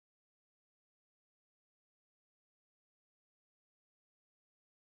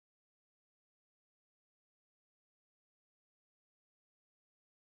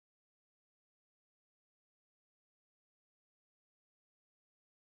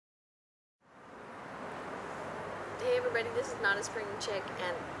everybody, this is not a spring chick,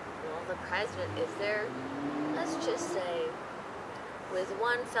 and well, the president is there, let's just say, with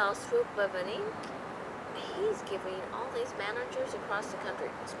one fell swoop of an ink, he's giving all these managers across the country,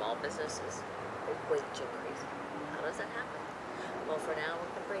 small businesses, a wage increase. How does that happen? Well, for now, we're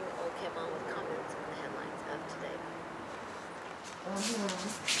going to bring Oldecam on with comments on the headlines of today.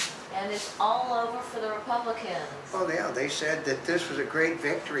 And it's all over for the Republicans. Well, yeah, they said that this was a great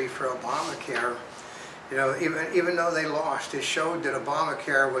victory for Obamacare. You know, even though they lost, it showed that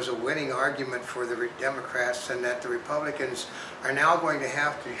Obamacare was a winning argument for the Democrats, and that the Republicans are now going to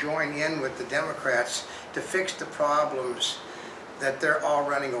have to join in with the Democrats to fix the problems that they're all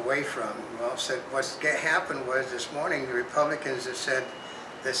running away from. Well, so what happened was this morning, the Republicans have said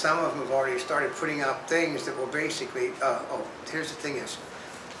that some of them have already started putting out things that will basically, here's the thing is,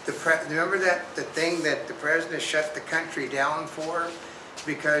 remember that the thing that the president shut the country down for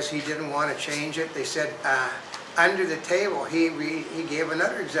because he didn't want to change it? They said under the table he gave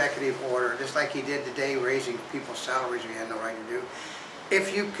another executive order, just like he did today, raising people's salaries we had no right to do.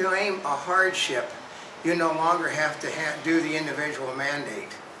 If you claim a hardship, you no longer have to do the individual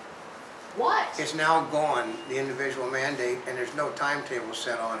mandate. What? It's now gone, the individual mandate, and there's no timetable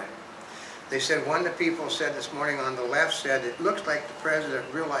set on it. They said, one of the people said this morning on the left said, it looks like the president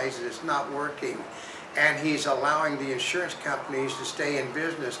realizes it's not working, and he's allowing the insurance companies to stay in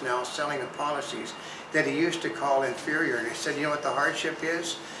business now selling the policies that he used to call inferior. And he said, you know what the hardship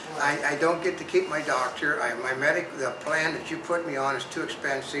is? I don't get to keep my doctor. The plan that you put me on is too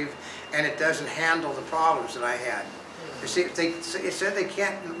expensive, and it doesn't handle the problems that I had. You see, it said they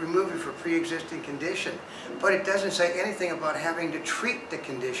can't remove it for pre-existing condition, but it doesn't say anything about having to treat the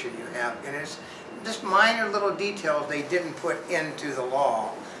condition you have. And it's just minor little details they didn't put into the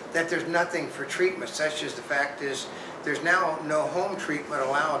law, that there's nothing for treatment, such as the fact is there's now no home treatment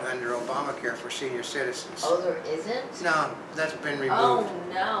allowed under Obamacare for senior citizens. Oh, there isn't? No, that's been removed. Oh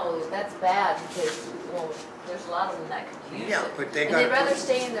no, that's bad because, well, there's a lot of them that could use it. But and they'd rather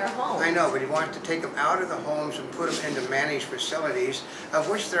stay in their homes. I know, but he wants to take them out of the homes and put them into managed facilities, of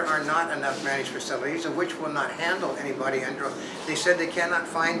which there are not enough managed facilities, of which will not handle anybody under. They said they cannot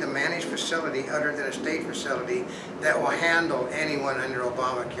find a managed facility other than a state facility that will handle anyone under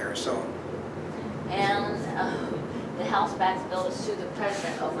Obamacare. So. And the House backs bill to sue the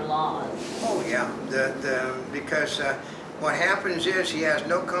president over laws. Oh yeah, because what happens is he has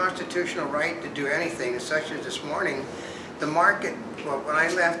no constitutional right to do anything, such as this morning, the market, well, when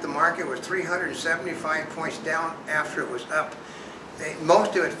I left, the market was 375 points down after it was up.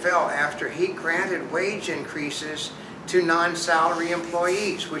 Most of it fell after he granted wage increases to non-salary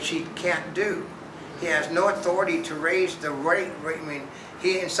employees, which he can't do. He has no authority to raise the rate. I mean,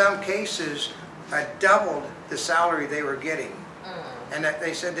 he, in some cases, doubled the salary they were getting. And that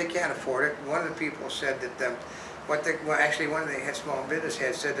they said they can't afford it. One of the people said that actually one of the small business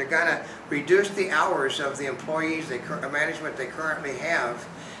heads said they're going to reduce the hours of the employees, management they currently have,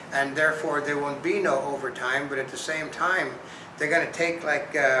 and therefore there won't be no overtime, but at the same time they're going to take,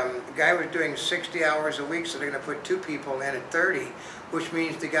 like, the guy was doing 60 hours a week, so they're going to put 2 people in at 30, which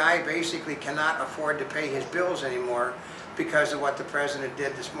means the guy basically cannot afford to pay his bills anymore because of what the president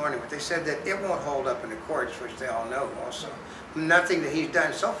did this morning. But they said that it won't hold up in the courts, which they all know also. Nothing that he's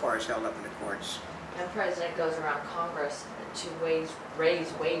done so far has held up in the courts. And the president goes around Congress to raise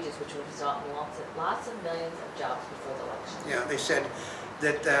wages, which will result in lots of millions of jobs before the election. Yeah, they said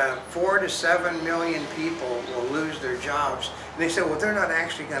that 4 to 7 million people will lose their jobs. And they said, well, they're not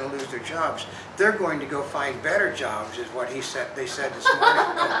actually going to lose their jobs. They're going to go find better jobs, is what he said. They said this morning.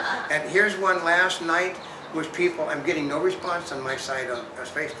 And here's one last night, which people, I'm getting no response on my site on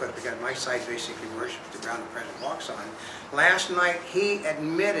Facebook, because my site basically worships the ground the president walks on. Last night, he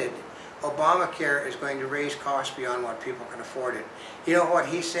admitted Obamacare is going to raise costs beyond what people can afford it. You know what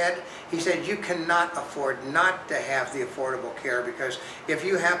he said? He said you cannot afford not to have the affordable care, because if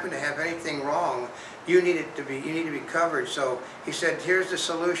you happen to have anything wrong, you need to be covered. So he said, here's the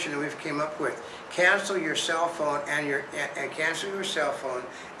solution that we've came up with. Cancel your cell phone and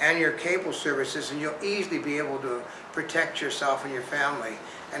your cable services, and you'll easily be able to protect yourself and your family.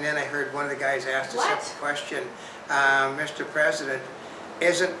 And then I heard one of the guys ask a simple question, Mr. President,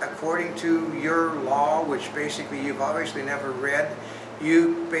 isn't, according to your law, which basically you've obviously never read,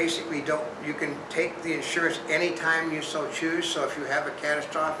 you basically you can take the insurance anytime you so choose, so if you have a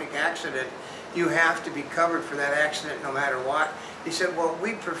catastrophic accident, you have to be covered for that accident no matter what. He said, well,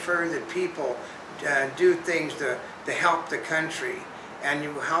 we prefer that people do things to help the country, and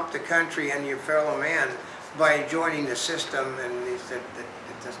you help the country and your fellow man by joining the system, and he said that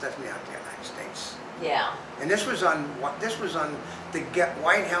that's definitely out the United States. Yeah. And this was on the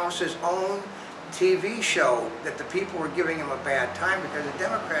White House's own TV show that the people were giving him a bad time because the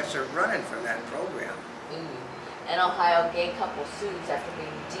Democrats are running from that program. An Ohio gay couple sues after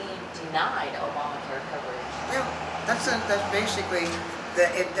being denied Obamacare coverage. Yeah, that's basically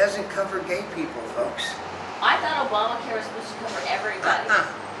that. It doesn't cover gay people, folks. I thought Obamacare was supposed to cover everybody.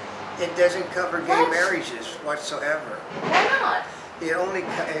 It doesn't cover gay What? marriages whatsoever. Why not? It only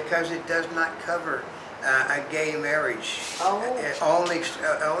because it does not cover a gay marriage. Oh. It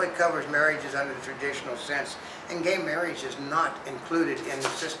only covers marriages under the traditional sense, and gay marriage is not included in the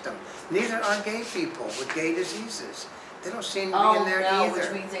system. Neither are gay people with gay diseases. They don't seem to be in there either.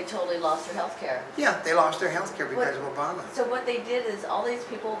 Which means they totally lost their health care. Yeah, they lost their health care because of Obama. So what they did is all these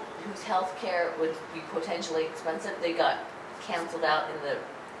people whose health care would be potentially expensive, they got canceled out in the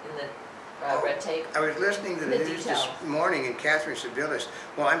red tape. I was listening to the news this morning, and Catherine Sebelius,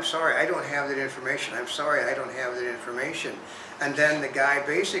 well, I'm sorry, I don't have that information. I'm sorry, I don't have that information. And then the guy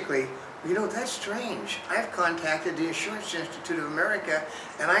basically, you know, that's strange. I've contacted the Insurance Institute of America,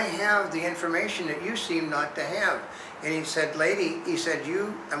 and I have the information that you seem not to have. And he said, lady, he said,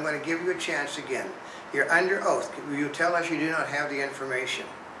 I'm going to give you a chance again. You're under oath. Will you tell us you do not have the information?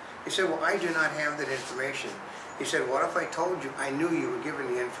 He said, well, I do not have that information. He said, what if I told you I knew you were given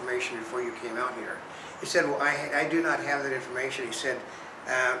the information before you came out here? He said, well, I do not have that information. He said,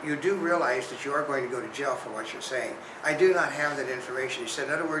 you do realize that you are going to go to jail for what you're saying. I do not have that information. He said,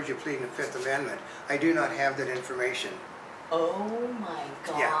 in other words, you're pleading the Fifth Amendment. I do not have that information. Oh my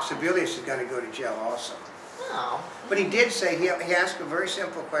God. Yeah, Sebelius is going to go to jail also. Oh. But he did say, he asked a very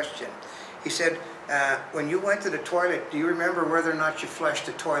simple question. He said, when you went to the toilet, do you remember whether or not you flushed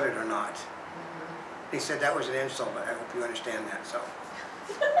the toilet or not? He said that was an insult. I hope you understand that. So,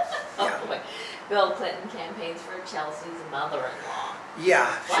 yeah. Oh, Bill Clinton campaigns for Chelsea's mother-in-law.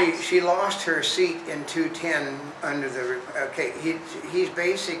 Yeah, What? she lost her seat in 210 under the. Okay, he's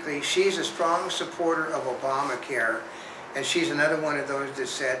basically, she's a strong supporter of Obamacare, and she's another one of those that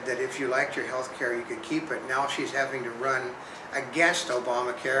said that if you liked your health care, you could keep it. Now she's having to run against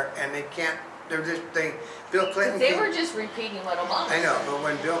Obamacare, and they can't. Bill Clinton. They were just repeating what Obama said. I know, but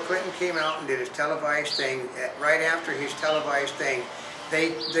when Bill Clinton came out and did his televised thing, right after his televised thing,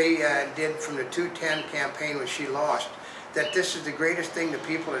 they did from the 210 campaign when she lost, that this is the greatest thing the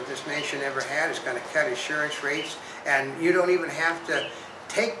people of this nation ever had. It's going to cut insurance rates, and you don't even have to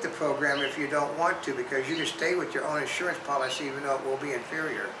take the program if you don't want to, because you just stay with your own insurance policy even though it will be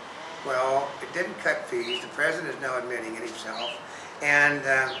inferior. Well, it didn't cut fees. The president is now admitting it himself. And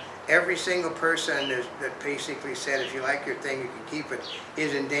every single person that basically said, if you like your thing, you can keep it,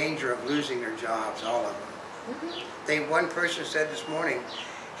 is in danger of losing their jobs, all of them. One person said this morning,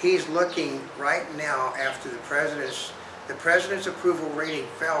 he's looking right now after the president's approval rating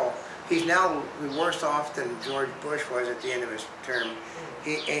fell. He's now worse off than George Bush was at the end of his term.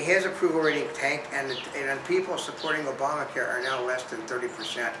 His approval rating tanked, and people supporting Obamacare are now less than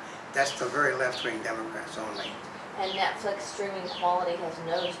 30%. That's the very left-wing Democrats only. And Netflix streaming quality has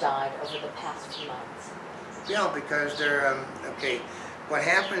nosedived over the past few months. Yeah, because they're, okay, what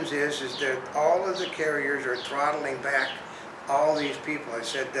happens is that all of the carriers are throttling back all these people. I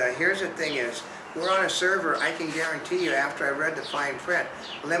said, here's the thing is, we're on a server, I can guarantee you, after I read the fine print,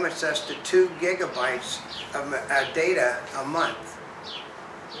 limits us to 2 gigabytes of data a month.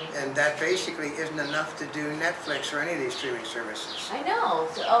 And that basically isn't enough to do Netflix or any of these streaming services. I know.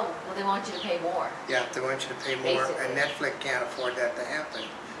 So, well, they want you to pay more. Yeah, they want you to pay more, Basically. and Netflix can't afford that to happen.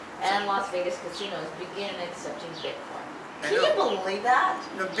 And Las Vegas casinos begin accepting Bitcoin. I Can you believe that?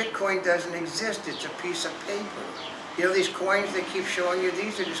 No, Bitcoin doesn't exist. It's a piece of paper. You know, these coins they keep showing you,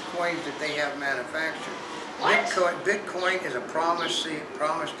 these are just coins that they have manufactured. What? Bitcoin is a promise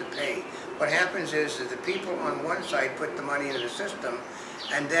to pay. What happens is that the people on one side put the money into the system,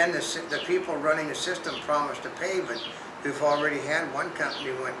 and then the people running the system promise to pay, but we've already had one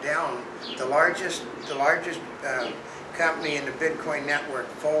company went down. The largest company in the Bitcoin network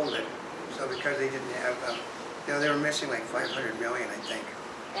folded. So because they didn't have, they were missing like 500 million, I think.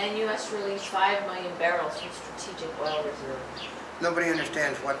 And U.S. released 5 million barrels from strategic oil reserve. Nobody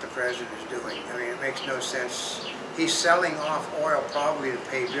understands what the president is doing. I mean, it makes no sense. He's selling off oil probably to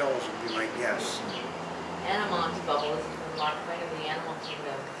pay bills, would be my guess. And a Monty bubble is the mark point of the animal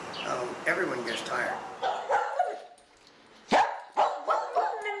kingdom. Everyone gets tired.